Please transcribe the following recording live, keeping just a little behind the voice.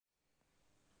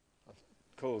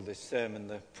called this sermon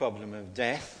The Problem of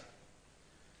Death.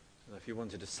 And if you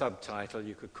wanted a subtitle,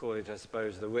 you could call it, I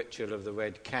suppose, The Ritual of the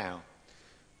Red Cow,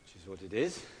 which is what it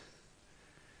is.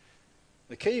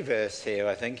 The key verse here,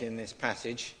 I think, in this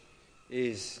passage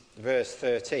is verse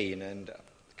 13, and a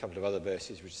couple of other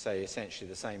verses which say essentially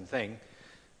the same thing,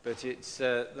 but it's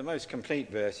the most complete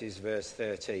verse is verse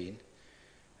 13,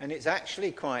 and it's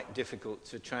actually quite difficult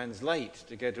to translate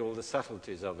to get all the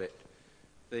subtleties of it.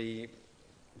 The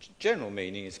general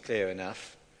meaning is clear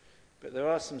enough, but there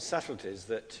are some subtleties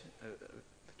that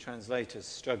translators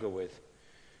struggle with.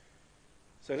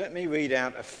 So let me read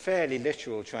out a fairly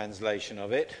literal translation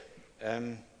of it.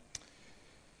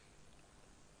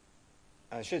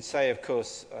 I should say, of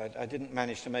course, I didn't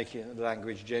manage to make the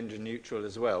language gender neutral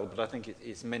as well, but I think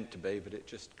it's meant to be, but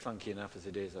it's just clunky enough as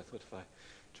it is. I thought if I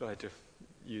tried to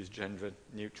use gender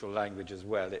neutral language as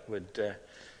well, it would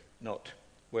not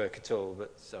work at all,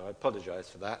 but so I apologise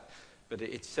for that. But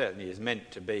it certainly is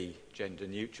meant to be gender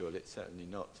neutral. It's certainly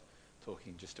not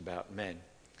talking just about men.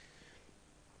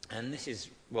 And this is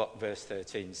what verse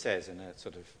 13 says in a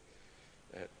sort of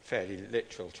fairly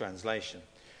literal translation.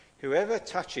 Whoever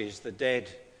touches the dead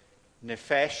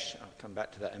nephesh, I'll come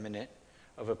back to that in a minute,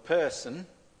 of a person,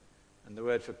 and the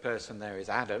word for person there is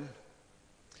Adam.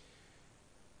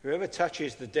 Whoever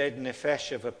touches the dead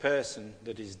nephesh of a person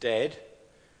that is dead,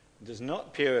 does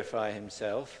not purify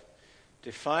himself,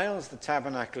 defiles the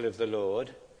tabernacle of the Lord,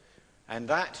 and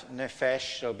that nephesh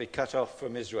shall be cut off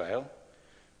from Israel,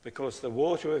 because the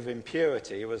water of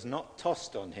impurity was not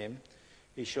tossed on him,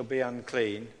 he shall be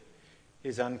unclean.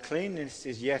 His uncleanness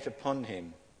is yet upon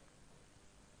him.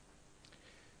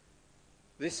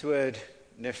 This word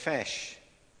nephesh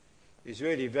is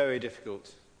really very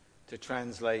difficult to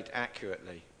translate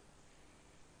accurately.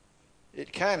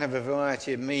 It can have a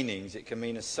variety of meanings. It can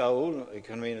mean a soul, it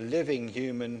can mean a living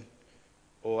human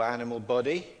or animal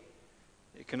body.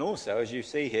 It can also, as you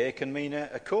see here, can mean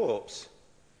a corpse.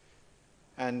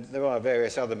 And there are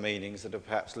various other meanings that are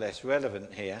perhaps less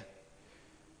relevant here.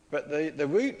 But the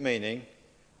root meaning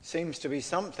seems to be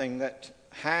something that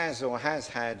has or has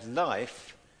had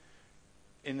life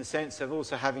in the sense of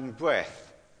also having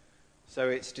breath. So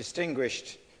it's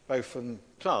distinguished both from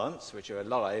plants, which are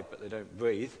alive but they don't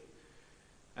breathe,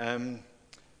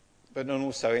 but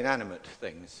also inanimate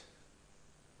things.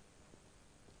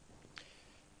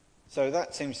 So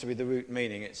that seems to be the root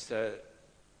meaning. It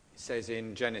says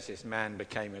in Genesis, man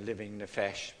became a living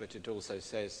nephesh, but it also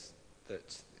says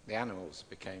that the animals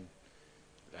became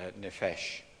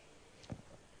nephesh.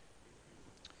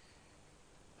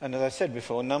 And as I said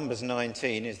before, Numbers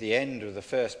 19 is the end of the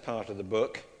first part of the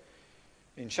book.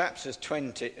 In chapter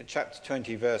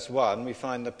 20, verse 1, we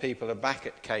find the people are back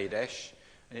at Kadesh,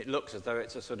 and it looks as though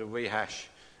it's a sort of rehash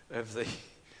of the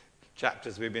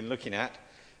chapters we've been looking at.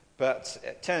 But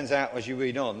it turns out, as you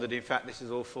read on, that in fact this is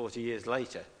all 40 years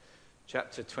later.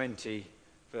 Chapter 20,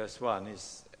 verse 1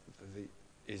 is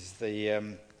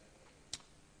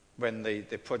when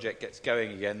the project gets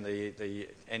going again, the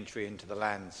entry into the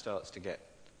land starts to get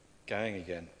going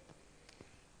again.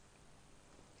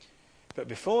 But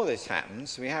before this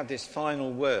happens, we have this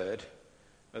final word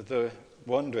of the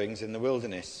wanderings in the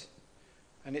wilderness,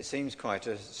 and it seems quite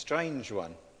a strange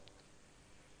one.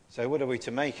 So what are we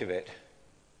to make of it?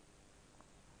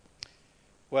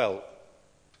 Well,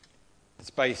 it's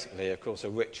basically, of course, a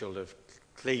ritual of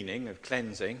cleaning, of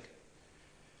cleansing.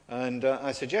 And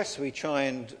I suggest we try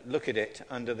and look at it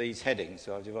under these headings.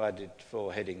 So I've divided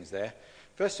 4 headings there.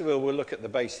 First of all, we'll look at the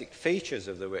basic features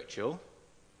of the ritual.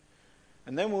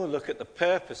 And then we'll look at the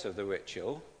purpose of the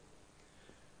ritual.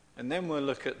 And then we'll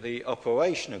look at the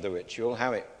operation of the ritual,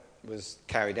 how it was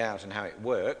carried out and how it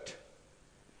worked.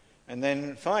 And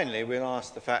then finally, we'll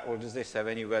ask the fact, well, does this have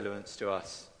any relevance to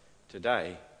us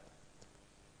today?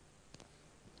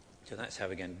 So that's how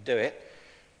we're going to do it.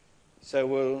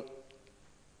 So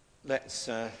let's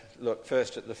look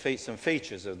first at some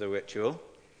features of the ritual.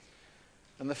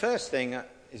 And the first thing that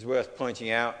is worth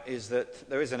pointing out is that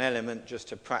there is an element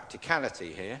just of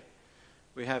practicality here.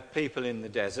 We have people in the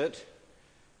desert.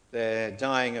 They're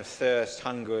dying of thirst,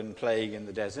 hunger and plague in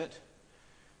the desert.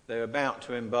 They're about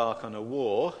to embark on a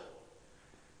war.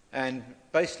 And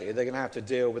basically they're going to have to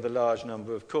deal with a large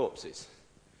number of corpses.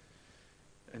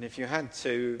 And if you had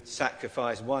to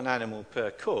sacrifice one animal per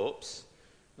corpse,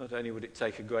 not only would it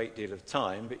take a great deal of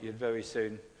time, but you'd very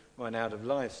soon run out of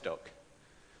livestock.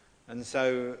 And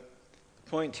so, the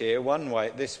point here,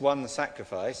 this one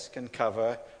sacrifice can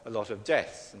cover a lot of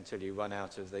deaths until you run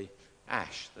out of the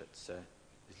ash that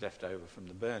is left over from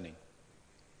the burning.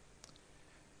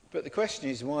 But the question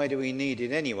is, why do we need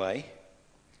it anyway?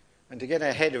 And to get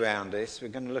our head around this, we're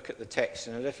going to look at the text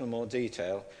in a little more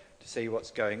detail to see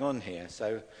what's going on here.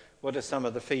 So what are some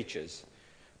of the features?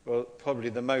 Well, probably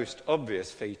the most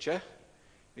obvious feature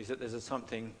is that there's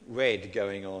something red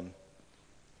going on.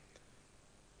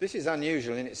 This is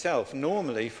unusual in itself.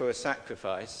 Normally, for a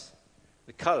sacrifice,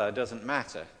 the colour doesn't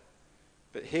matter.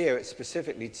 But here it's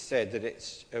specifically said that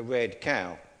it's a red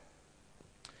cow.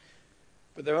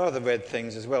 But there are other red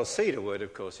things as well. Cedar wood,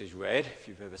 of course, is red. If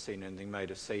you've ever seen anything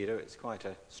made of cedar, it's quite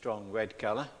a strong red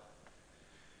colour.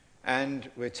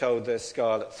 And we're told the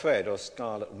scarlet thread or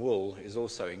scarlet wool is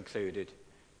also included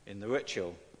in the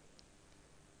ritual.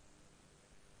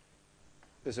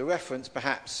 There's a reference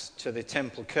perhaps to the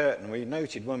temple curtain. We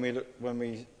noted when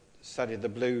we studied the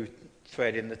blue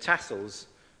thread in the tassels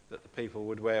that the people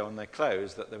would wear on their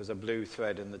clothes, that there was a blue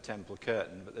thread in the temple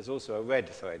curtain, but there's also a red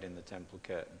thread in the temple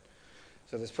curtain.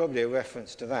 So there's probably a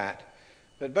reference to that.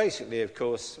 But basically, of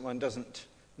course, one doesn't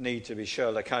need to be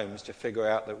Sherlock Holmes to figure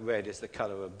out that red is the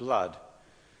colour of blood.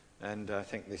 And I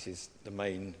think this is the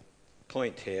main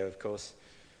point here, of course.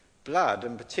 Blood,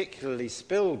 and particularly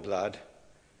spilled blood,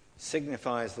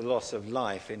 signifies the loss of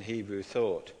life in Hebrew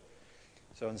thought.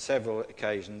 So on several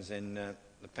occasions in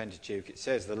the Pentateuch it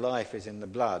says the life is in the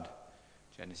blood.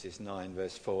 Genesis 9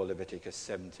 verse 4, Leviticus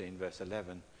 17 verse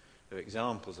 11. There are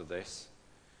examples of this.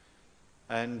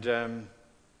 And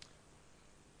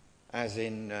as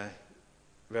in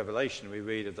Revelation we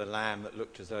read of the lamb that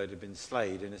looked as though it had been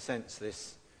slain. In a sense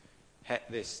this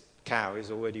cow is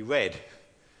already red.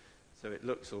 So it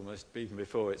looks almost, even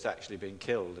before it's actually been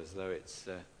killed, as though it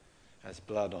has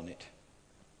blood on it.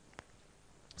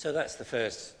 So that's the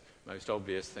first most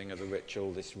obvious thing of the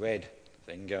ritual, this red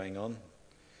thing going on.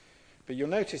 But you'll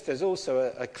notice there's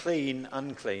also a clean,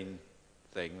 unclean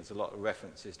thing. There's a lot of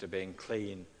references to being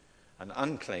clean and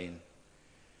unclean.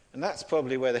 And that's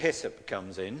probably where the hyssop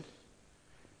comes in.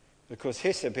 Because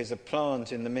hyssop is a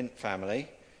plant in the mint family.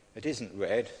 It isn't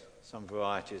red. Some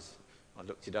varieties, I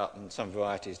looked it up, and some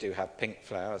varieties do have pink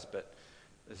flowers, but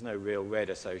there's no real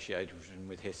red association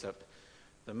with hyssop.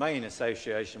 The main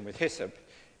association with hyssop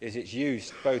is it's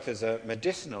used both as a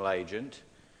medicinal agent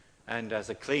and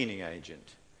as a cleaning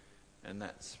agent. And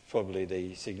that's probably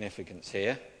the significance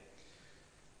here.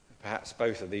 Perhaps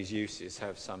both of these uses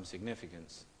have some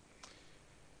significance.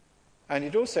 And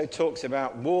it also talks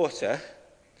about water.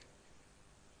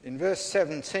 In verse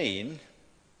 17,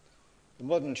 the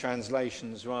modern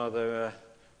translations rather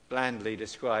blandly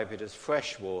describe it as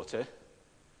fresh water.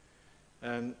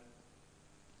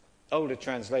 Older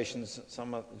translations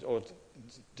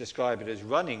describe it as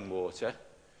running water.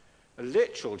 A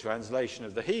literal translation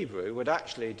of the Hebrew would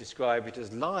actually describe it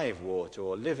as live water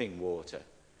or living water.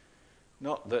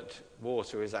 Not that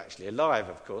water is actually alive,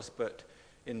 of course, but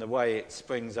in the way it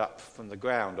springs up from the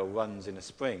ground or runs in a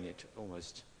spring, it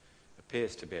almost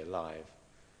appears to be alive.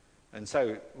 And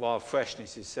so, while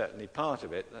freshness is certainly part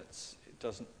of it, it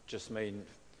doesn't just mean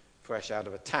fresh out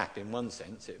of a tap in one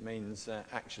sense. It means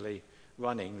actually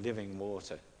running, living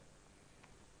water.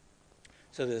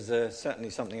 So there's certainly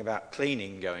something about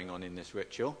cleaning going on in this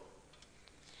ritual.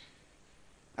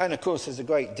 And, of course, there's a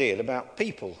great deal about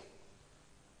people.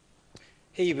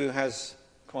 Hebrew has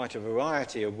quite a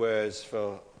variety of words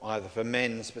for either for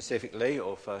men specifically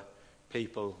or for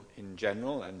people in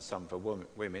general, and some for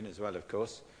women as well, of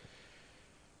course.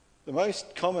 The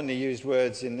most commonly used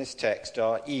words in this text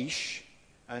are ish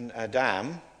and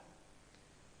adam.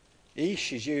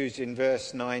 Ish is used in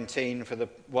verse 19 for the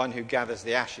one who gathers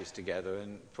the ashes together,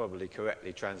 and probably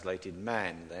correctly translated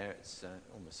man there. It's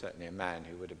almost certainly a man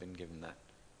who would have been given that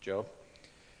job.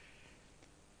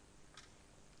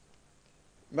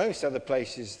 Most other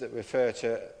places that refer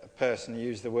to a person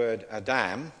use the word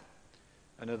Adam,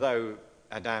 and although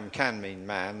Adam can mean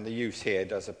man, the use here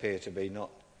does appear to be not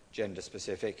gender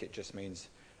specific. It just means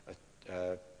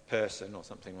a person or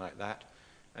something like that,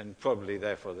 and probably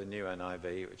therefore the new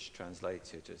NIV, which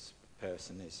translates it as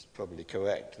person, is probably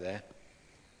correct there.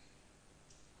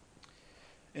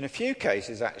 In a few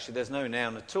cases, actually, there's no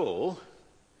noun at all.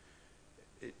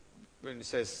 When it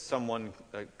says someone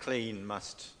clean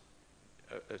must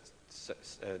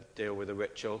deal with a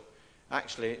ritual,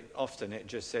 actually, often it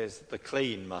just says the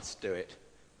clean must do it.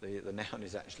 The noun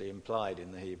is actually implied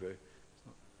in the Hebrew.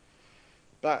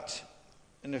 But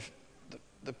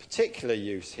the particular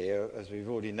use here, as we've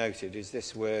already noted, is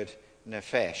this word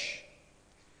nephesh.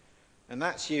 And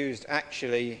that's used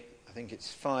actually, I think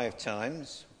it's 5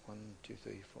 times.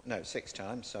 6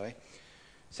 times, sorry.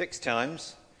 6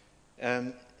 times.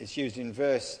 It's used in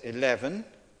verse 11.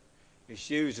 It's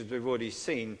used, as we've already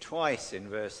seen, twice in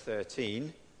verse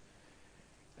 13.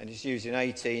 And it's used in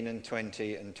 18 and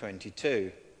 20 and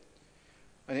 22.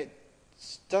 And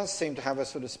does seem to have a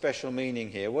sort of special meaning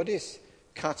here. What is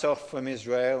cut off from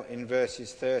Israel in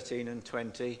verses 13 and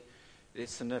 20?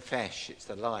 It's the nephesh, it's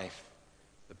the life,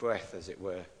 the breath, as it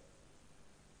were.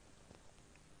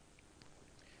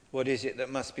 What is it that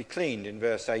must be cleaned in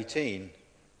verse 18?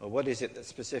 Or what is it that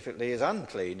specifically is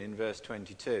unclean in verse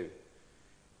 22?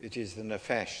 It is the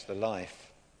nephesh, the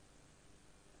life.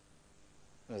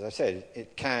 As I said,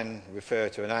 it can refer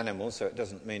to an animal, so it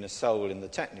doesn't mean a soul in the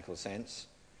technical sense,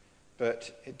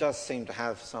 but it does seem to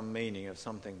have some meaning of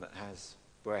something that has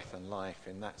breath and life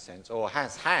in that sense, or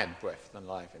has had breath and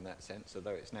life in that sense,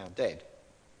 although it's now dead.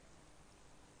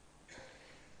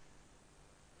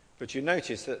 But you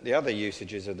notice that the other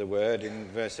usages of the word in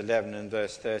verse 11 and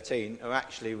verse 13 are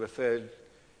actually referred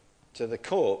to the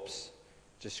corpse,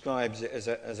 describes it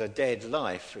as a dead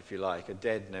life, if you like, a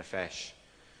dead nephesh.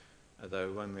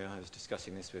 Although when I was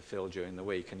discussing this with Phil during the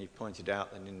week, and he pointed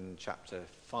out that in chapter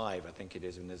 5, I think it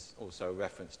is, and there's also a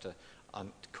reference to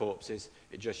corpses,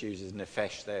 it just uses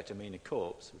nephesh there to mean a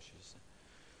corpse, which is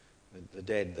the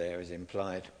dead there is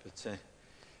implied. But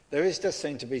does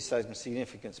seem to be some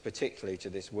significance particularly to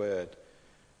this word.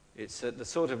 It's the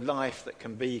sort of life that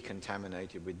can be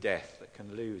contaminated with death, that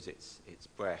can lose its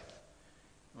breath.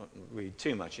 I won't read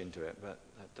too much into it, but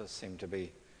that does seem to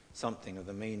be something of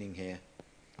the meaning here.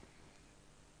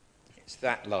 It's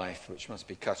that life which must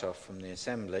be cut off from the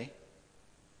assembly.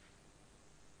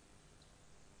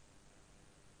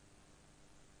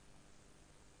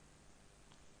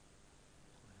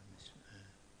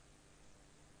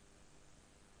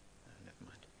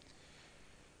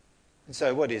 And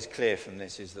so what is clear from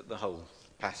this is that the whole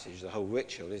passage, the whole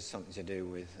ritual, is something to do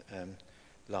with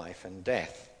life and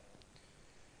death.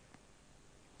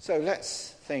 So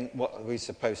let's think what we're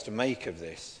supposed to make of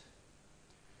this.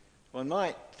 One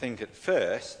might think at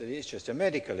first that it's just a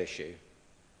medical issue.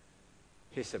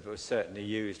 Hyssop was certainly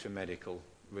used for medical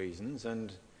reasons,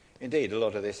 and indeed a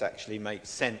lot of this actually makes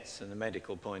sense from a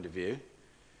medical point of view.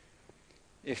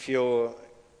 If you're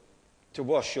to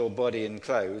wash your body and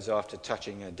clothes after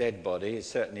touching a dead body is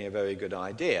certainly a very good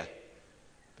idea,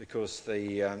 because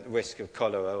the risk of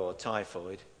cholera or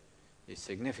typhoid is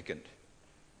significant.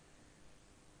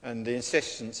 And the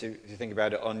insistence, if you think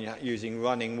about it, on using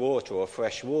running water or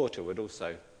fresh water would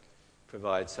also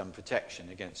provide some protection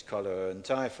against cholera and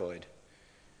typhoid,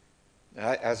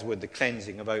 as would the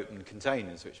cleansing of open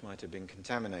containers which might have been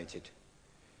contaminated.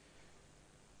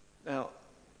 Now,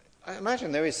 I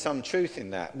imagine there is some truth in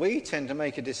that. We tend to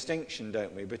make a distinction,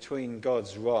 don't we, between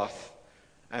God's wrath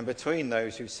and between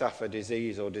those who suffer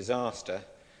disease or disaster.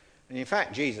 And in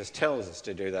fact, Jesus tells us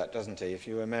to do that, doesn't he? If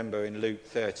you remember in Luke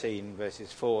 13,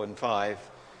 verses 4 and 5,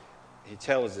 he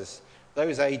tells us,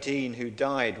 those 18 who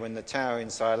died when the tower in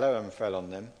Siloam fell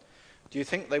on them, do you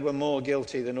think they were more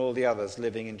guilty than all the others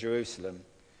living in Jerusalem?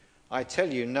 I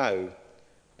tell you, no,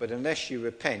 but unless you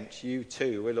repent, you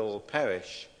too will all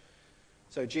perish.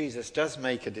 So Jesus does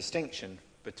make a distinction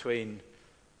between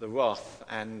the wrath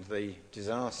and the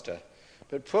disaster.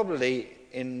 But probably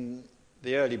in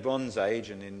the early Bronze Age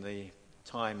and in the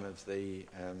time of the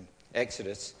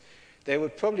Exodus, there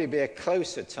would probably be a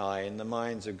closer tie in the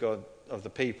minds of God, of the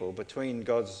people, between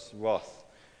God's wrath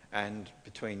and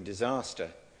between disaster.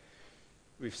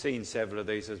 We've seen several of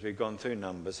these as we've gone through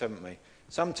Numbers, haven't we?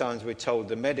 Sometimes we're told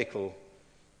the medical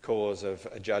cause of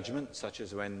a judgment, such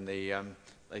as when they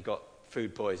got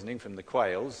food poisoning from the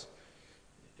quails.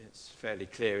 It's fairly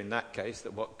clear in that case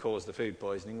that what caused the food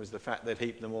poisoning was the fact they'd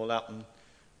heaped them all up and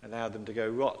allowed them to go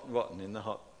rotten in the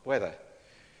hot weather.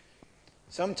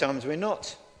 Sometimes we're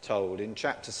not told. In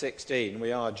chapter 16,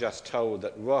 we are just told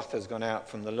that wrath has gone out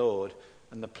from the Lord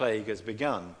and the plague has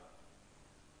begun.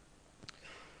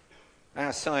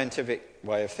 Our scientific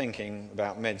way of thinking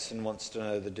about medicine wants to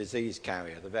know the disease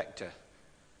carrier, the vector.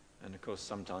 And of course,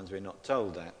 sometimes we're not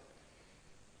told that.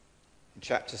 In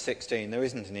chapter 16, there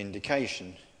isn't an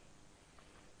indication.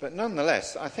 But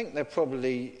nonetheless, I think there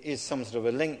probably is some sort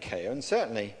of a link here, and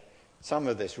certainly some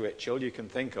of this ritual you can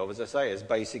think of, as I say, as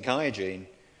basic hygiene,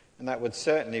 and that would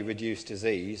certainly reduce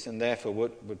disease and therefore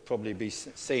would probably be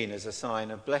seen as a sign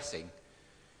of blessing.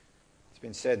 It's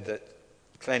been said that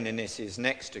cleanliness is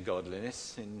next to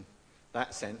godliness. In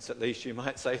that sense, at least, you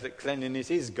might say that cleanliness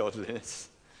is godliness.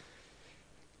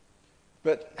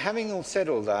 But having said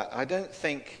all that, I don't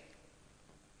think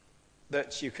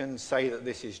that you can say that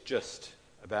this is just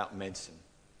about medicine.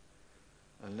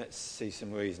 And let's see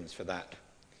some reasons for that.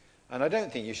 And I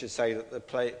don't think you should say that the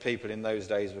people in those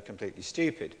days were completely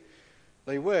stupid.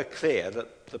 They were clear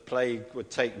that the plague would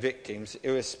take victims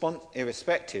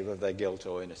irrespective of their guilt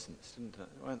or innocence,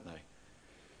 weren't they?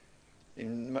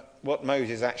 What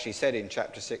Moses actually said in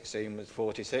chapter 16 was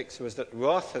 46 was that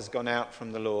wrath has gone out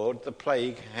from the Lord, the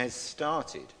plague has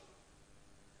started.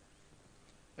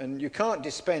 And you can't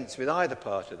dispense with either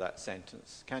part of that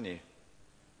sentence, can you?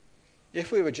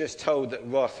 If we were just told that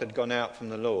wrath had gone out from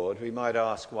the Lord, we might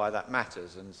ask why that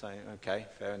matters and say, okay,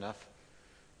 fair enough,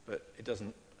 but it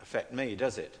doesn't affect me,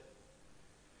 does it?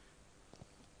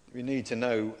 We need to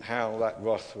know how that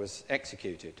wrath was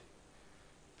executed.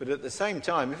 But at the same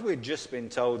time, if we'd just been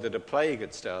told that a plague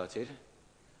had started,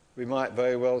 we might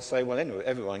very well say, well, anyway,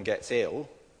 everyone gets ill,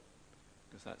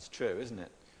 because that's true, isn't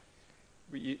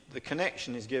it? The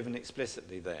connection is given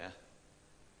explicitly there.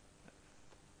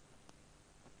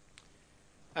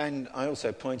 And I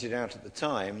also pointed out at the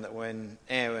time that when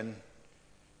Aaron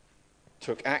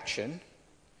took action,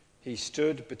 he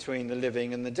stood between the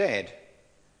living and the dead.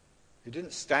 He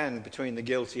didn't stand between the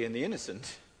guilty and the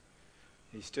innocent.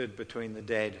 He stood between the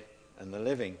dead and the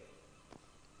living.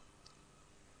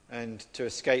 And to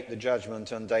escape the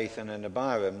judgment on Dathan and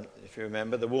Abiram, if you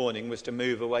remember, the warning was to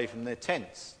move away from their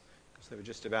tents, because they were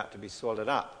just about to be swallowed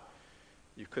up.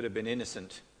 You could have been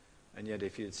innocent, and yet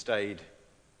if you'd stayed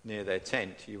near their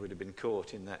tent, you would have been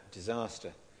caught in that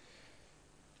disaster.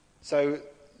 So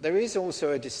there is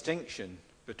also a distinction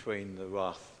between the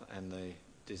wrath and the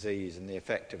disease and the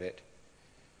effect of it.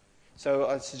 So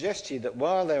I'd suggest to you that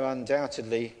while there are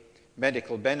undoubtedly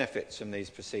medical benefits from these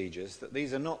procedures, that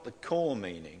these are not the core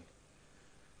meaning.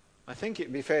 I think it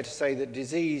would be fair to say that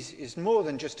disease is more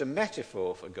than just a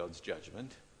metaphor for God's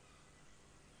judgment,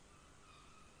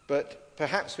 but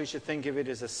perhaps we should think of it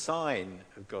as a sign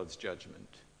of God's judgment.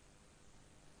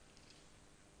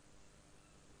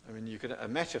 I mean, a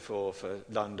metaphor for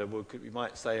London, we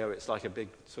might say, it's like a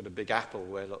big apple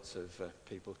where lots of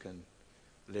people can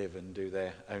live and do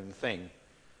their own thing.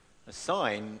 A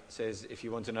sign says, if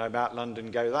you want to know about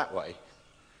London, go that way.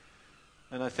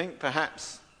 And I think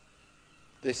perhaps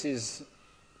this is,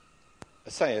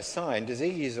 a sign,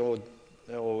 disease or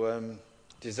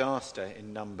disaster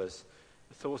in Numbers,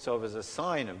 thought of as a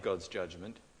sign of God's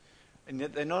judgment, and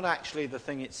yet they're not actually the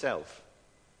thing itself.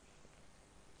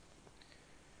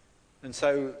 And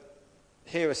so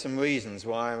here are some reasons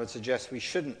why I would suggest we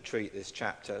shouldn't treat this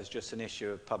chapter as just an issue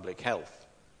of public health,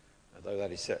 although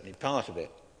that is certainly part of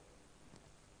it.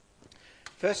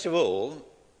 First of all,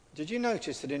 did you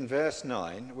notice that in verse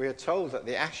 9 we are told that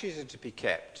the ashes are to be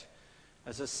kept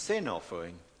as a sin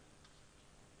offering?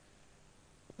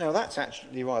 Now that's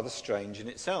actually rather strange in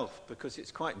itself, because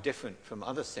it's quite different from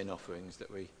other sin offerings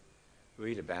that we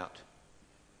read about,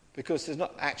 because there's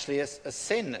not actually a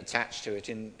sin attached to it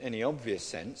in any obvious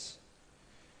sense.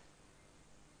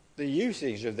 The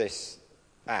usage of this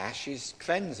ash is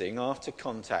cleansing after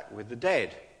contact with the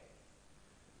dead.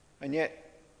 And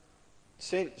yet,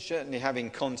 certainly having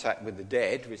contact with the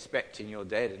dead, respecting your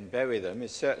dead and bury them,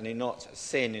 is certainly not a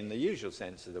sin in the usual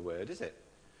sense of the word, is it?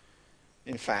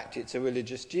 In fact, it's a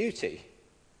religious duty.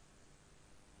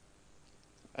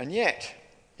 And yet,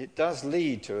 it does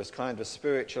lead to a kind of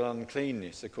spiritual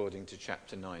uncleanness, according to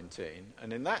chapter 19,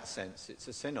 and in that sense, it's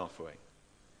a sin offering.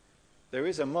 There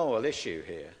is a moral issue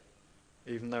here,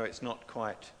 even though it's not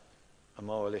quite a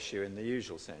moral issue in the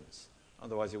usual sense.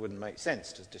 Otherwise, it wouldn't make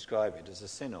sense to describe it as a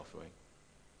sin offering.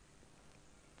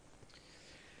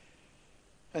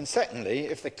 And secondly,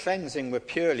 if the cleansing were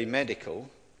purely medical,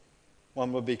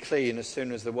 one would be clean as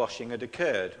soon as the washing had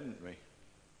occurred, wouldn't we?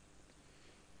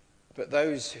 But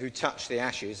those who touch the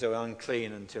ashes are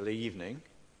unclean until evening,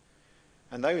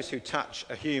 and those who touch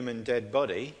a human dead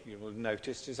body, you will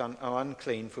notice, are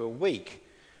unclean for a week.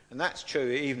 And that's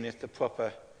true even if the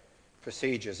proper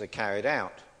procedures are carried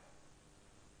out.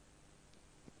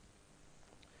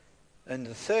 And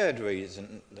the third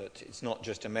reason that it's not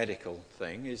just a medical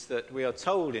thing is that we are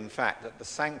told, in fact, that the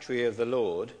sanctuary of the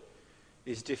Lord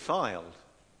is defiled.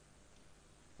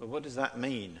 Well, what does that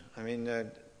mean? I mean,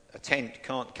 a tent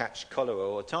can't catch cholera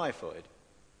or typhoid.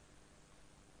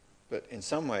 But in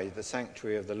some way, the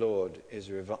sanctuary of the Lord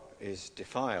is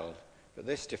defiled. But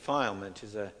this defilement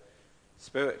is a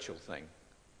spiritual thing.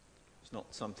 It's not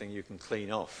something you can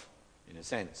clean off, in a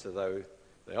sense, although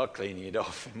they are cleaning it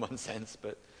off in one sense,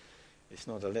 but it's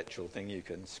not a literal thing you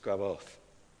can scrub off.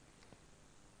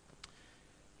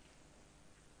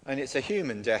 And it's a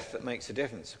human death that makes a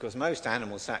difference, because most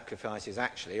animal sacrifices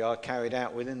actually are carried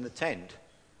out within the tent,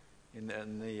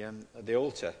 at the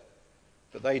altar,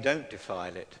 but they don't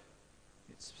defile it.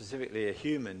 It's specifically a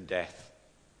human death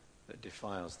that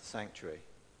defiles the sanctuary.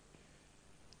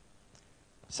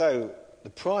 So the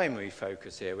primary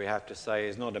focus here, we have to say,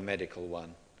 is not a medical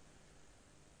one.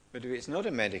 But if it's not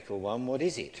a medical one, what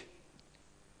is it?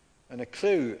 And a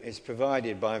clue is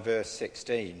provided by verse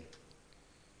 16.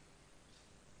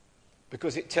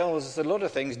 because it tells us a lot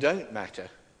of things don't matter.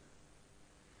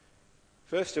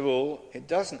 First of all, it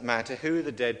doesn't matter who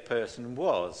the dead person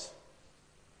was.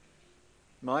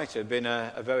 It might have been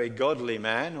a very godly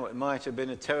man, or it might have been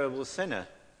a terrible sinner.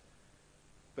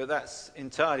 But that's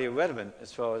entirely irrelevant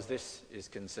as far as this is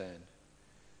concerned.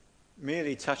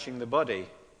 Merely touching the body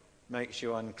makes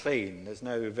you unclean. There's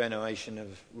no veneration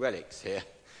of relics here.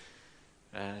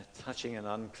 Touching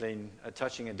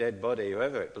a dead body,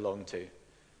 whoever it belonged to,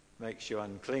 makes you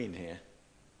unclean here.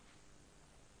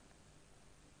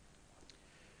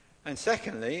 And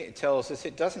secondly, it tells us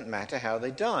it doesn't matter how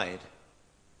they died.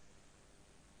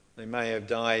 They may have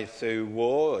died through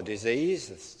war or disease,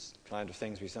 that's the kind of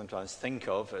things we sometimes think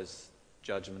of as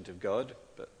judgment of God,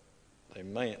 but they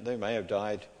may have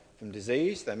died from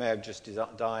disease, they may have just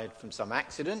died from some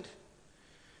accident,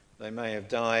 they may have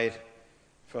died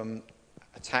from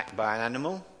attack by an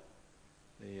animal.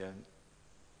 The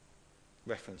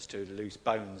reference to the loose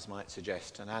bones might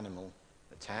suggest an animal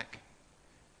attack.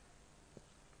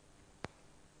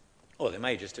 Or they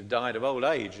may just have died of old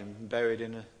age and been buried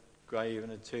in a grave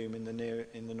and a tomb in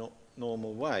the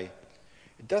normal way.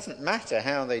 It doesn't matter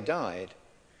how they died,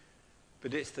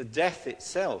 but it's the death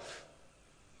itself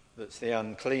that's the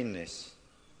uncleanness.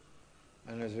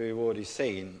 And as we've already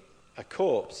seen, a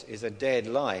corpse is a dead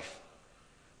life,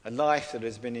 a life that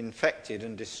has been infected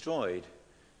and destroyed,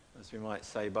 as we might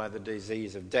say, by the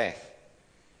disease of death.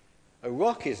 A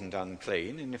rock isn't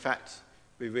unclean. In fact,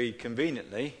 we read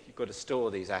conveniently, you've got to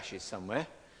store these ashes somewhere,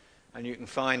 and you can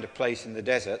find a place in the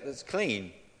desert that's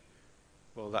clean.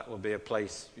 Well, that will be a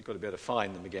place, you've got to be able to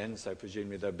find them again, so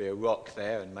presumably there'll be a rock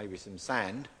there and maybe some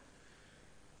sand.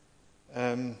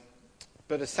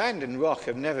 But a sand and rock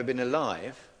have never been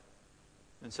alive,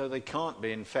 and so they can't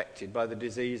be infected by the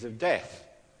disease of death,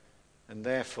 and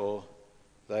therefore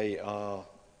they are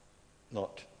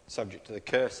not subject to the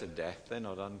curse of death, they're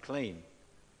not unclean.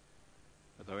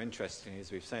 Although interestingly,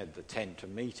 as we've said, the tent of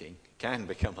meeting can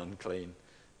become unclean,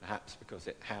 perhaps because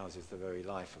it houses the very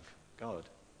life of God.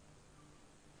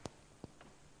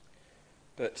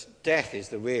 But death is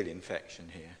the real infection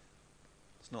here.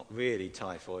 It's not really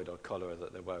typhoid or cholera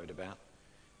that they're worried about.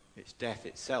 It's death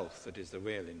itself that is the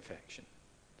real infection,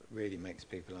 that really makes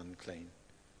people unclean.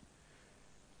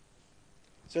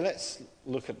 So let's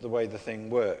look at the way the thing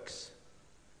works.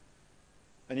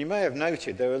 And you may have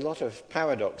noted there are a lot of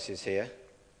paradoxes here.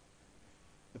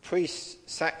 The priest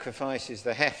sacrifices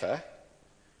the heifer.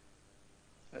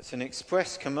 That's an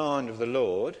express command of the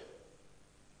Lord.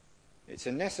 It's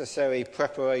a necessary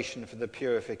preparation for the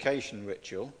purification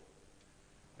ritual.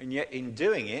 And yet in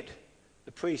doing it,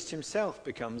 the priest himself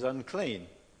becomes unclean.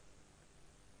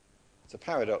 It's a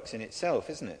paradox in itself,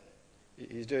 isn't it?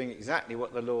 He's doing exactly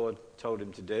what the Lord told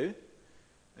him to do,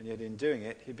 and yet in doing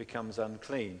it, he becomes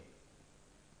unclean.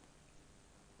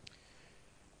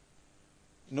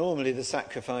 Normally the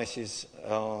sacrifices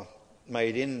are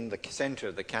made in the centre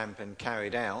of the camp and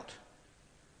carried out,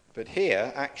 but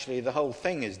here actually the whole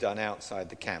thing is done outside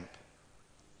the camp.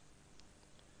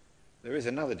 There is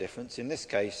another difference. In this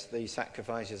case, the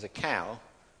sacrifice is a cow,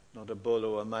 not a bull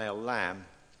or a male lamb.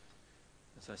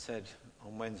 As I said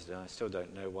on Wednesday, I still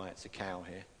don't know why it's a cow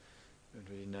here. If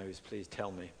anybody knows, please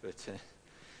tell me, but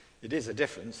it is a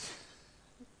difference.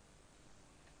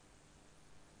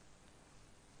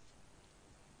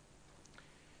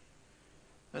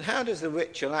 And how does the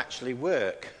ritual actually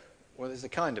work? Well, there's a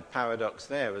kind of paradox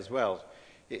there as well.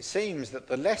 It seems that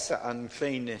the lesser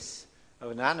uncleanness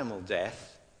of an animal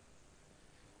death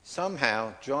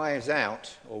somehow drives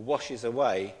out or washes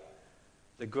away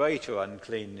the greater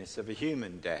uncleanness of a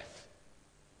human death.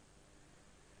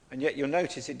 And yet you'll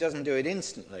notice it doesn't do it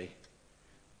instantly.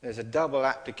 There's a double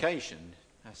application.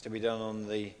 It has to be done on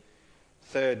the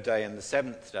third day and the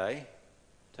seventh day.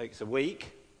 It takes a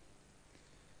week.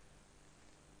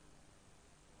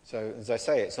 So, as I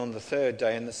say, it's on the third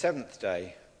day and the seventh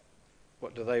day.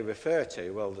 What do they refer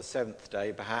to? Well, the seventh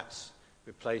day perhaps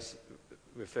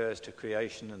refers to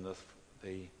creation and the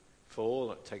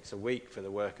fall. It takes a week for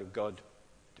the work of God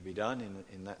to be done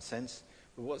in that sense.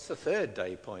 But what's the third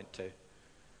day point to?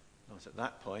 Not at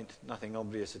that point, nothing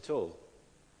obvious at all.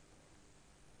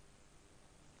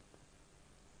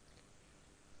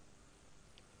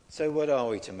 So what are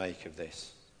we to make of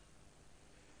this?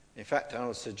 In fact, I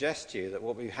will suggest to you that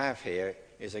what we have here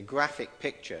is a graphic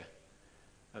picture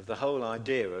of the whole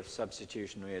idea of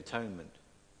substitutionary atonement.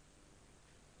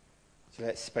 So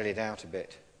let's spell it out a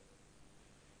bit.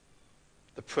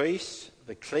 The priest,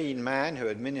 the clean man who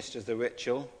administers the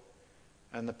ritual,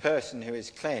 and the person who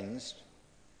is cleansed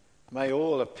may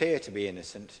all appear to be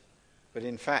innocent, but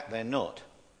in fact they're not.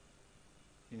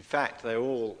 In fact, they're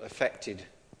all affected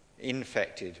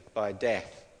infected by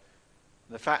death.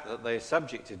 The fact that they're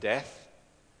subject to death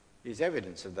is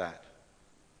evidence of that.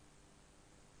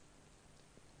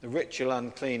 The ritual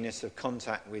uncleanness of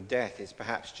contact with death is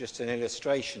perhaps just an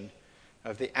illustration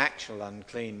of the actual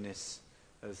uncleanness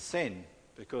of sin,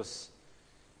 because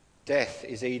death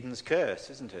is Eden's curse,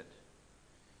 isn't it?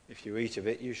 If you eat of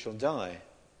it, you shall die.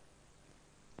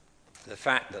 The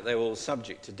fact that they're all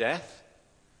subject to death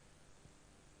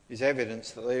is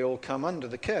evidence that they all come under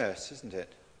the curse, isn't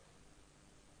it?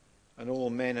 And all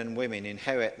men and women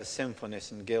inherit the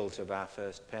sinfulness and guilt of our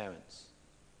first parents.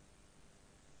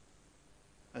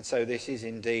 And so this is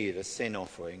indeed a sin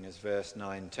offering, as verse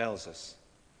 9 tells us.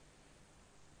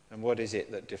 And what is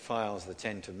it that defiles the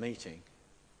tent of meeting?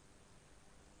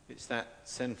 It's that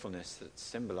sinfulness that's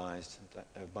symbolized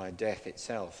by death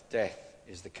itself. Death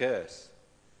is the curse,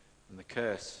 and the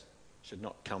curse should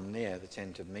not come near the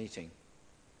tent of meeting.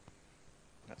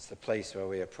 That's the place where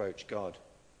we approach God.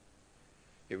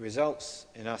 It results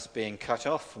in us being cut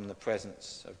off from the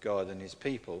presence of God and his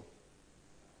people.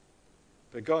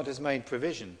 But God has made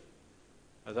provision.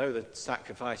 Although the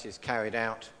sacrifice is carried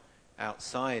out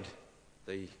outside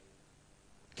the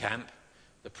camp,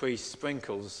 the priest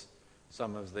sprinkles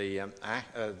some of the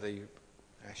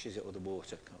ashes or the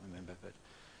water, can't remember, but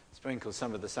sprinkles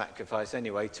some of the sacrifice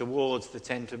anyway towards the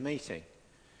tent of meeting.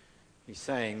 He's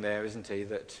saying there, isn't he,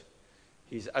 that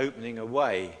he's opening a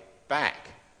way back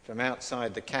from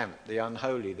outside the camp, the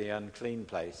unholy, the unclean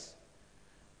place,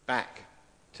 back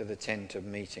to the tent of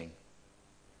meeting.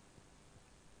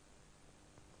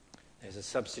 There's a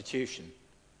substitution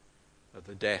of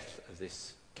the death of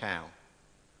this cow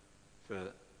for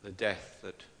the death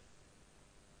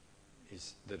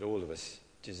that all of us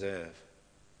deserve.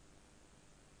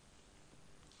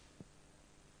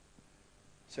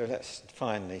 So let's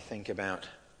finally think about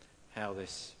how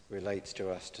this relates to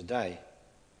us today.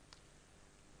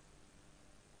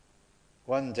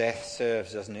 One death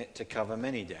serves, doesn't it, to cover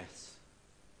many deaths.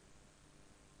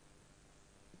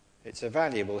 It's a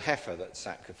valuable heifer that's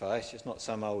sacrificed. It's not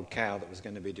some old cow that was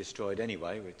going to be destroyed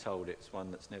anyway. We're told it's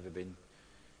one that's never been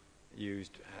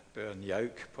used at burn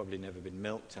yoke, probably never been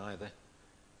milked either.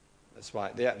 That's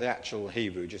why the actual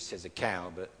Hebrew just says a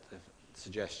cow, but the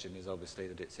suggestion is obviously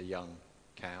that it's a young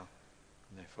cow,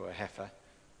 and therefore a heifer.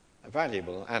 A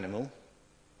valuable animal.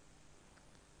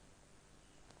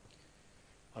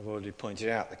 I've already pointed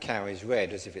out the cow is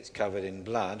red as if it's covered in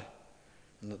blood,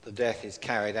 and that the death is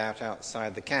carried out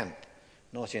outside the camp,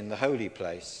 not in the holy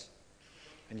place.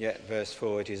 And yet, verse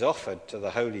 4, it is offered to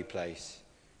the holy place.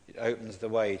 It opens the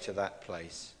way to that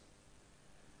place.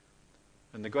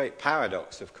 And the great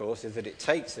paradox, of course, is that it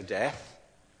takes a death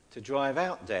to drive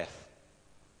out death.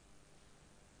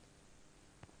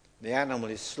 The animal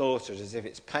is slaughtered as if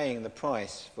it's paying the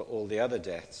price for all the other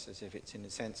deaths, as if it's, in a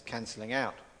sense, cancelling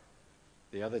out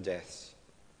the other deaths.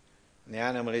 And the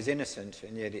animal is innocent,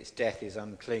 and yet its death is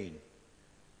unclean.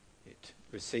 It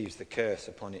receives the curse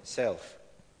upon itself.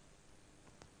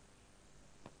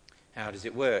 How does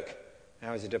it work?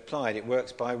 How is it applied? It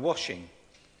works by washing.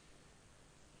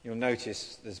 You'll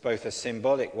notice there's both a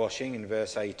symbolic washing in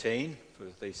verse 18, for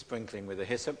the sprinkling with the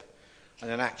hyssop, and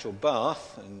an actual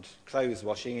bath and clothes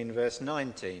washing in verse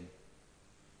 19.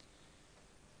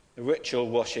 The ritual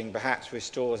washing perhaps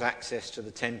restores access to the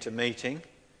tent of meeting,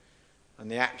 and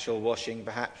the actual washing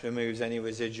perhaps removes any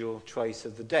residual trace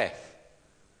of the death.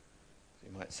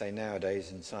 You might say nowadays,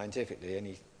 and scientifically,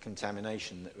 any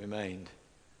contamination that remained.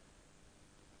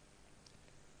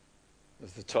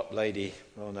 As the Top Lady,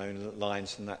 well-known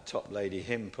lines from that Top Lady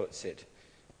hymn puts it,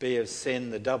 "Be of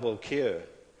sin the double cure,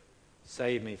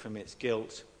 save me from its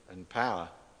guilt and power."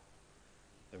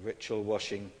 The ritual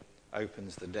washing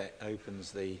opens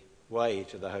the way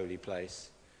to the holy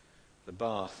place. The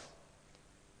bath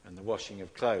and the washing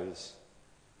of clothes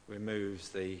removes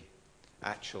the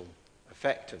actual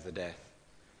effect of the death.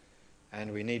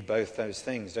 And we need both those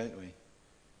things, don't we?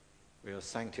 We are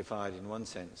sanctified in one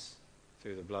sense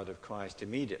through the blood of Christ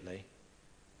immediately,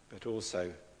 but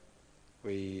also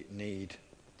we need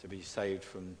to be saved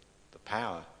from the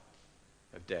power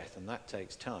of death, and that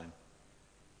takes time.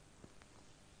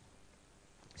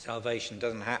 Salvation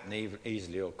doesn't happen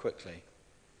easily or quickly.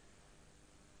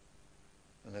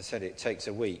 And I said it takes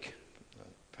a week,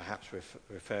 perhaps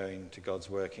referring to God's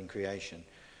work in creation.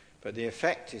 But the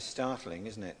effect is startling,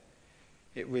 isn't it?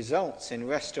 It results in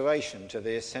restoration to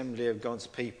the assembly of God's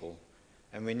people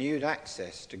and renewed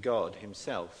access to God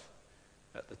himself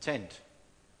at the tent.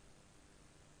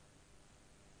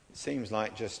 It seems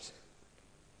like just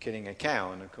killing a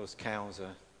cow, and of course cows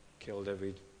are killed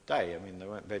every day. I mean, they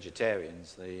weren't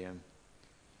vegetarians, the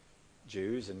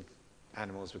Jews, and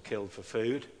animals were killed for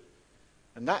food.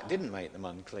 And that didn't make them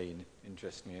unclean,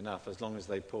 interestingly enough, as long as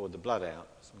they poured the blood out.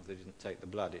 As long as they didn't take the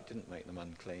blood, it didn't make them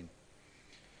unclean.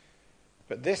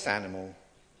 But this animal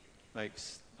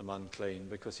makes them unclean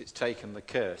because it's taken the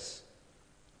curse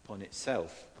upon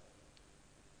itself.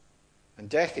 And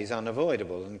death is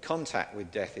unavoidable, and contact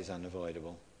with death is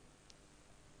unavoidable.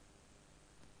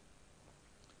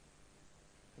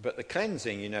 But the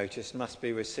cleansing, you notice, must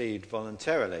be received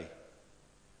voluntarily.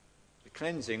 The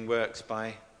cleansing works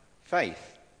by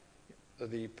faith.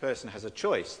 The person has a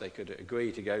choice. They could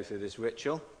agree to go through this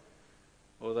ritual,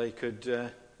 or they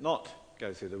could not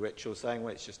go through the ritual, saying,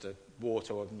 well, it's just a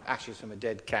water or ashes from a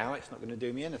dead cow. It's not going to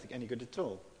do me any good at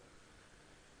all.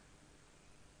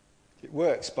 It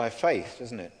works by faith,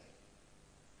 doesn't it?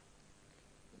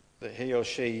 That he or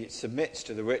she submits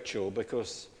to the ritual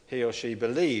because he or she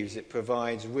believes it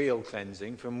provides real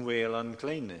cleansing from real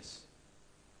uncleanness.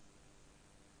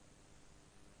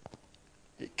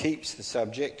 It keeps the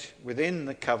subject within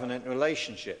the covenant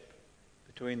relationship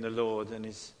between the Lord and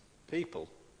his people.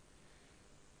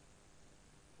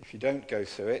 If you don't go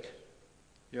through it,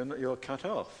 you're cut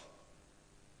off.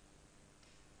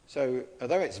 So,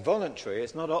 although it's voluntary,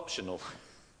 it's not optional.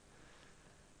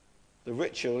 The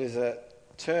ritual is a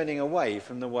turning away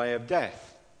from the way of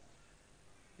death.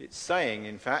 It's saying,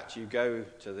 in fact, you go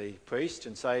to the priest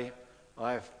and say,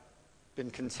 I've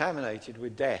been contaminated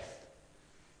with death.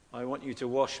 I want you to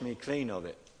wash me clean of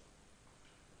it.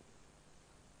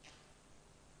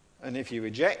 And if you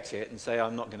reject it and say,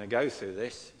 I'm not going to go through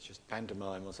this, it's just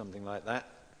pantomime or something like that,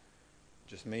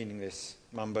 just meaningless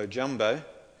mumbo-jumbo,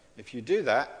 if you do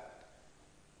that,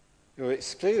 you're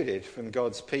excluded from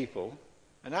God's people,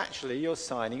 and actually you're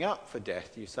signing up for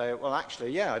death. You say, well,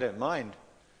 actually, yeah, I don't mind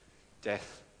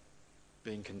death,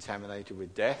 being contaminated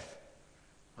with death.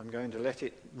 I'm going to let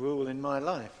it rule in my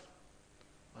life.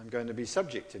 I'm going to be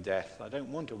subject to death. I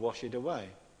don't want to wash it away.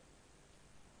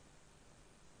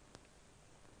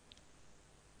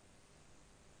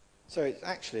 So it's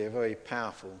actually a very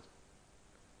powerful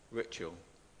ritual.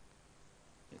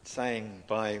 It's saying,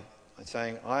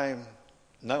 I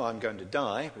know I'm going to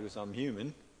die because I'm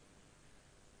human,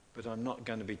 but I'm not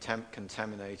going to be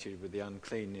contaminated with the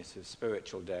uncleanness of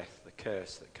spiritual death, the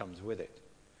curse that comes with it.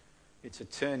 It's a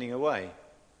turning away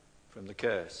from the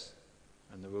curse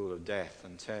and the rule of death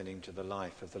and turning to the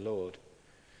life of the Lord.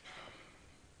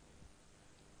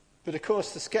 But of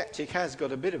course the skeptic has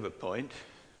got a bit of a point,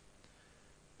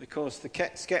 because the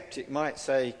skeptic might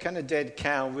say, can a dead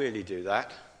cow really do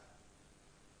that?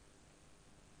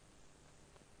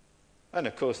 And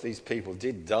of course these people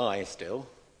did die still.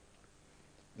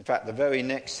 In fact, the very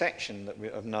next section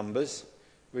of Numbers,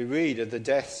 we read of the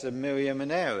deaths of Miriam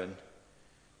and Aaron.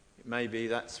 It may be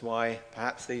that's why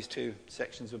perhaps these two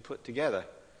sections were put together.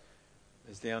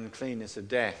 There's the uncleanness of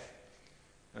death,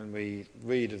 and we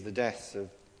read of the deaths of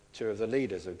two of the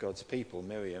leaders of God's people,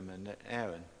 Miriam and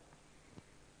Aaron.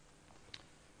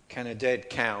 Can a dead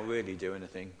cow really do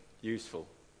anything useful?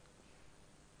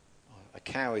 A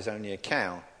cow is only a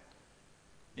cow.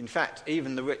 In fact,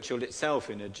 even the ritual itself,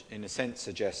 in a sense,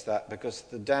 suggests that, because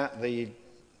the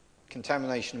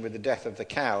contamination with the death of the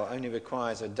cow only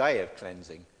requires a day of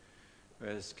cleansing,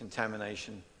 whereas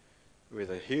contamination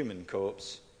with a human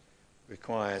corpse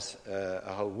requires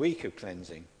a whole week of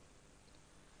cleansing.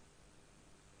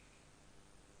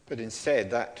 But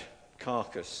instead, that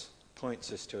carcass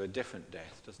points us to a different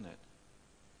death, doesn't it?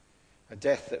 A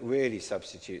death that really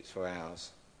substitutes for ours.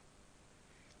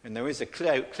 And there is a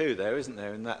clue there, isn't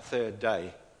there, in that third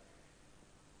day.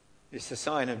 It's the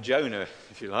sign of Jonah,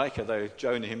 if you like, although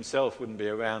Jonah himself wouldn't be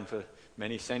around for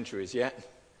many centuries yet.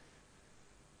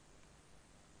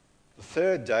 The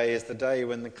third day is the day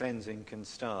when the cleansing can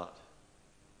start.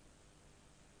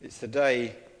 It's the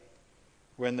day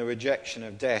when the rejection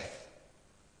of death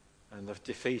and the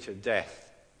defeat of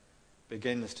death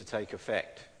begins to take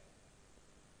effect.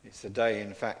 It's the day,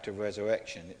 in fact, of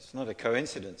resurrection. It's not a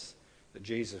coincidence that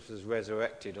Jesus was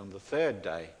resurrected on the third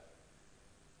day,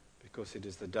 because it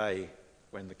is the day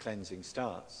when the cleansing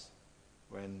starts,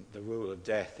 when the rule of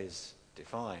death is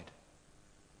defied.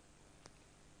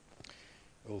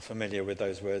 All familiar with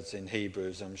those words in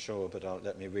Hebrews, I'm sure, but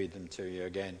let me read them to you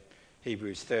again.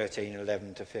 Hebrews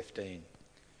 13:11-15.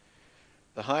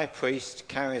 The high priest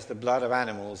carries the blood of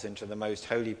animals into the most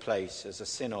holy place as a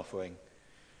sin offering,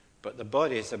 but the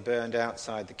bodies are burned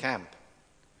outside the camp.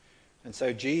 And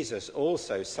so Jesus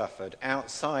also suffered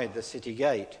outside the city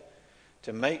gate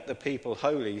to make the people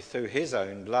holy through his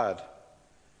own blood.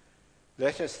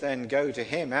 Let us then go to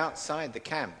him outside the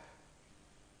camp,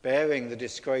 bearing the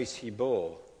disgrace he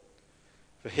bore.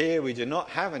 For here we do not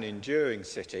have an enduring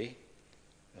city.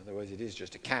 In other words, it is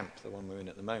just a camp, the one we're in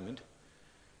at the moment.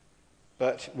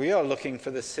 But we are looking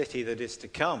for the city that is to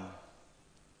come,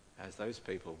 as those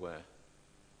people were.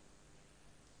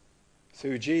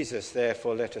 Through Jesus,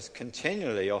 therefore, let us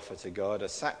continually offer to God a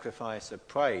sacrifice of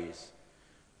praise,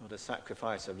 not a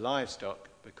sacrifice of livestock,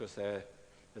 because there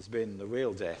has been the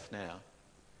real death now,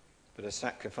 but a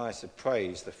sacrifice of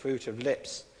praise, the fruit of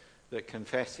lips that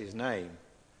confess his name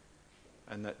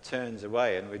and that turns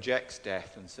away and rejects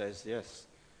death and says, yes,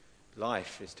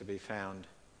 life is to be found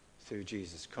through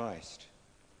Jesus Christ.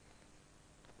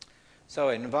 So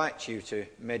I invite you to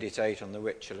meditate on the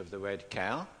ritual of the red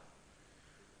cow.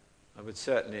 I would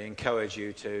certainly encourage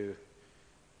you to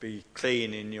be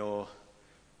clean in your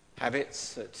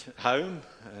habits at home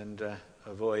and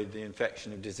avoid the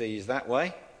infection of disease that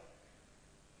way.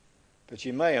 But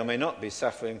you may or may not be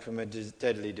suffering from a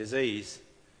deadly disease.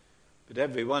 But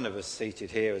every one of us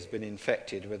seated here has been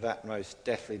infected with that most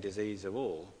deathly disease of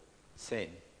all, sin.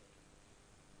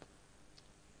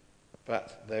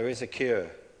 But there is a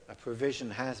cure. A provision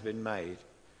has been made,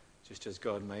 just as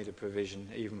God made a provision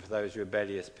even for those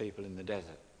rebellious people in the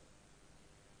desert.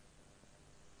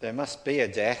 There must be a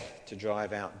death to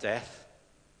drive out death,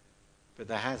 but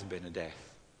there has been a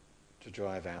death to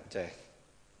drive out death.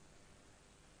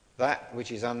 That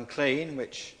which is unclean,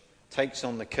 which takes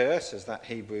on the curse, as that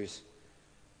Hebrews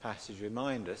passage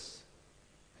reminds us,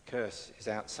 the curse is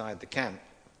outside the camp.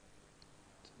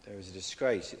 There is a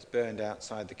disgrace, it's burned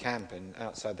outside the camp, and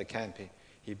outside the camp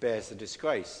he bears the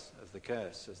disgrace of the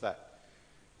curse, as that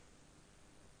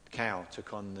cow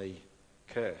took on the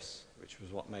curse, which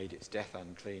was what made its death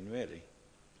unclean, really.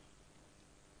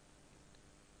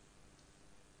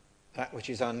 That which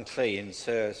is unclean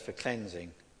serves for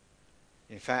cleansing.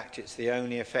 In fact, it's the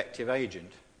only effective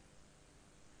agent.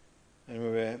 And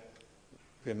we're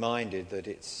reminded that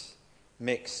it's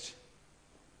mixed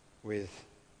with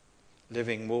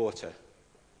living water.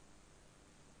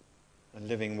 And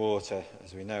living water,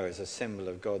 as we know, is a symbol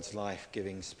of God's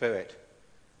life-giving spirit.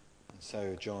 And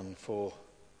so John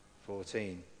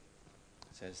 4:14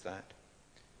 says that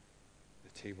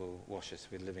he will wash us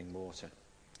with living water.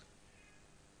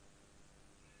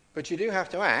 But you do have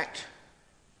to act.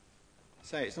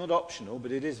 Say it's not optional,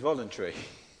 but it is voluntary.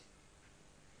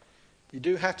 You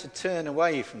do have to turn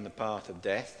away from the path of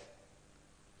death.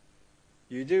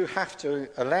 You do have to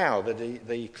allow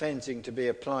the cleansing to be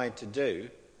applied to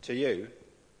you.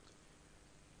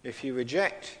 If you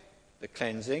reject the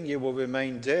cleansing, you will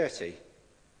remain dirty.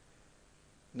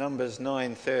 Numbers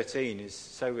 9:13 is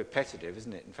so repetitive,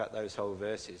 isn't it? In fact, those whole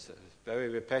verses are very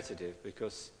repetitive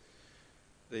because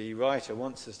the writer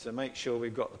wants us to make sure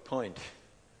we've got the point.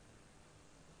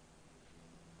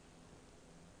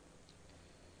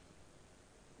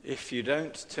 If you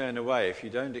don't turn away, if you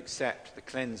don't accept the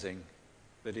cleansing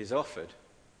that is offered,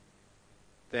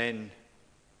 then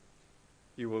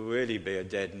you will really be a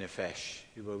dead nefesh.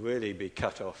 You will really be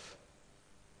cut off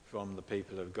from the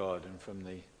people of God and from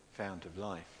the fount of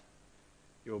life.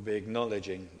 You'll be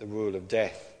acknowledging the rule of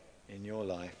death in your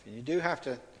life. And you do have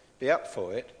to be up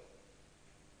for it.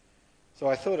 So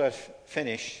I thought I'd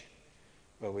finish,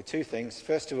 with two things.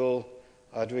 First of all,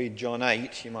 I'd read John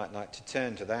 8. You might like to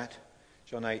turn to that.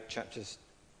 John 8,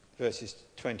 verses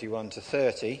 21 to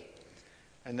 30.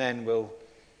 And then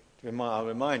I'll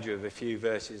remind you of a few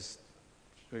verses,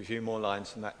 a few more lines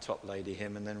from that Top Lady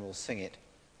hymn, and then we'll sing it.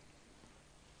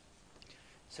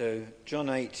 So John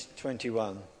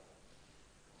 8:21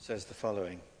 says the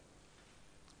following.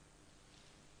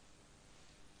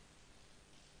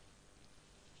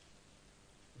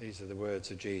 These are the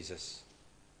words of Jesus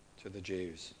to the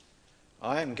Jews.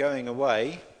 I am going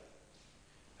away,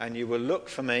 and you will look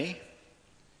for me,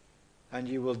 and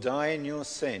you will die in your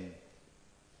sin.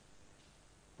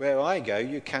 Where I go,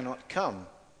 you cannot come.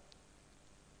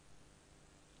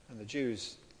 And the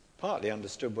Jews partly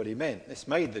understood what he meant. This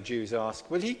made the Jews ask,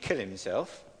 will he kill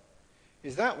himself?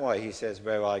 Is that why he says,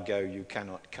 where I go, you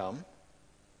cannot come?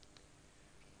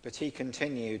 But he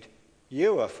continued,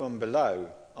 you are from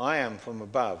below, I am from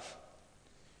above.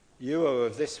 You are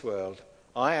of this world,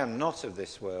 I am not of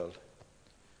this world.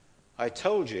 I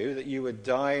told you that you would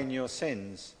die in your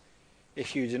sins.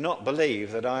 If you do not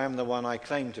believe that I am the one I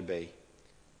claim to be,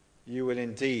 you will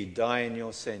indeed die in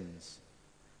your sins.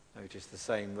 Notice the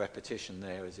same repetition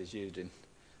there as is used in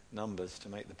Numbers to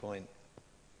make the point.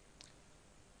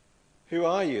 Who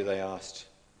are you, they asked.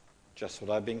 Just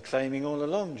what I've been claiming all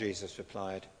along, Jesus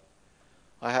replied.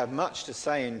 I have much to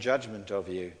say in judgment of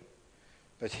you,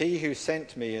 but he who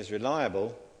sent me is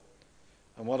reliable,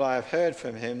 and what I have heard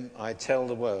from him I tell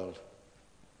the world.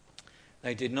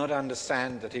 They did not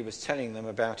understand that he was telling them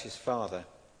about his Father.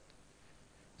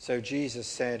 So Jesus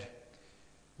said,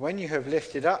 when you have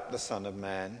lifted up the Son of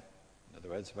Man,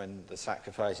 other words, when the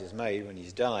sacrifice is made, when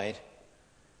he's died,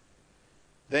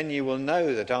 then you will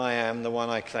know that I am the one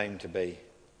I claim to be,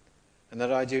 and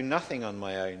that I do nothing on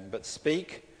my own, but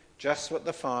speak just what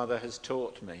the Father has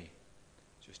taught me,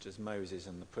 just as Moses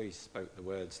and the priests spoke the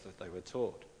words that they were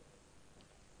taught.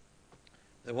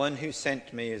 The one who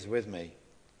sent me is with me.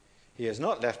 He has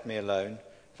not left me alone,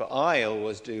 for I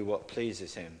always do what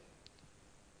pleases him.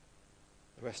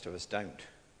 The rest of us don't.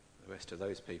 The rest of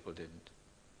those people didn't.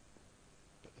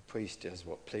 But the priest does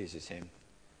what pleases him.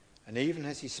 And even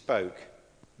as he spoke,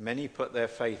 many put their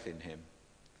faith in him.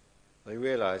 They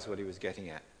realized what he was getting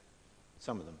at.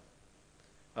 Some of them.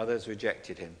 Others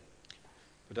rejected him.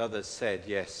 But others said,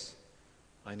 yes,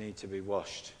 I need to be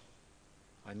washed.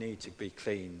 I need to be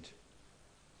cleaned.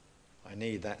 I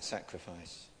need that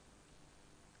sacrifice.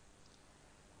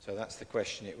 So that's the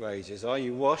question it raises. Are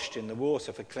you washed in the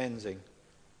water for cleansing,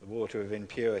 the water of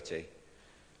impurity?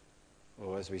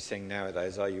 Or as we sing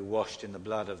nowadays, are you washed in the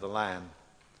blood of the Lamb?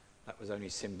 That was only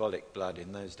symbolic blood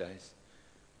in those days.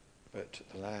 But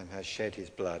the Lamb has shed his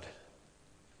blood.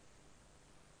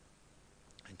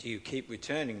 And do you keep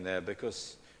returning there?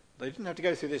 Because they didn't have to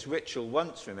go through this ritual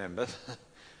once, remember?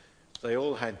 They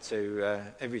all had to,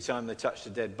 every time they touched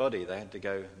a dead body, they had to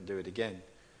go and do it again.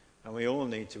 And we all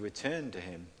need to return to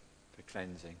him for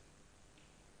cleansing.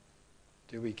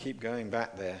 Do we keep going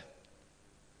back there?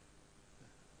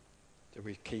 Do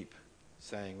we keep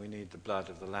saying we need the blood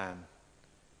of the Lamb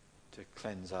to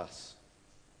cleanse us,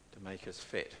 to make us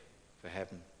fit for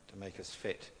heaven, to make us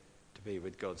fit to be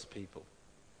with God's people?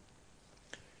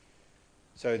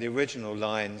 So the original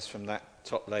lines from that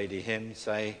Top Lady hymn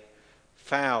say,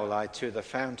 "Foul I to the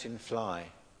fountain fly,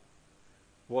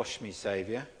 wash me,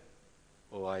 Saviour,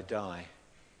 or I die."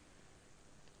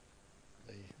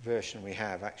 The version we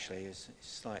have actually is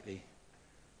slightly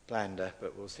blander,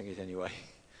 but we'll sing it anyway.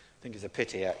 I think it's a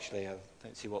pity, actually. I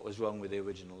don't see what was wrong with the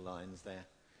original lines there,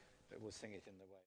 but we'll sing it in the way.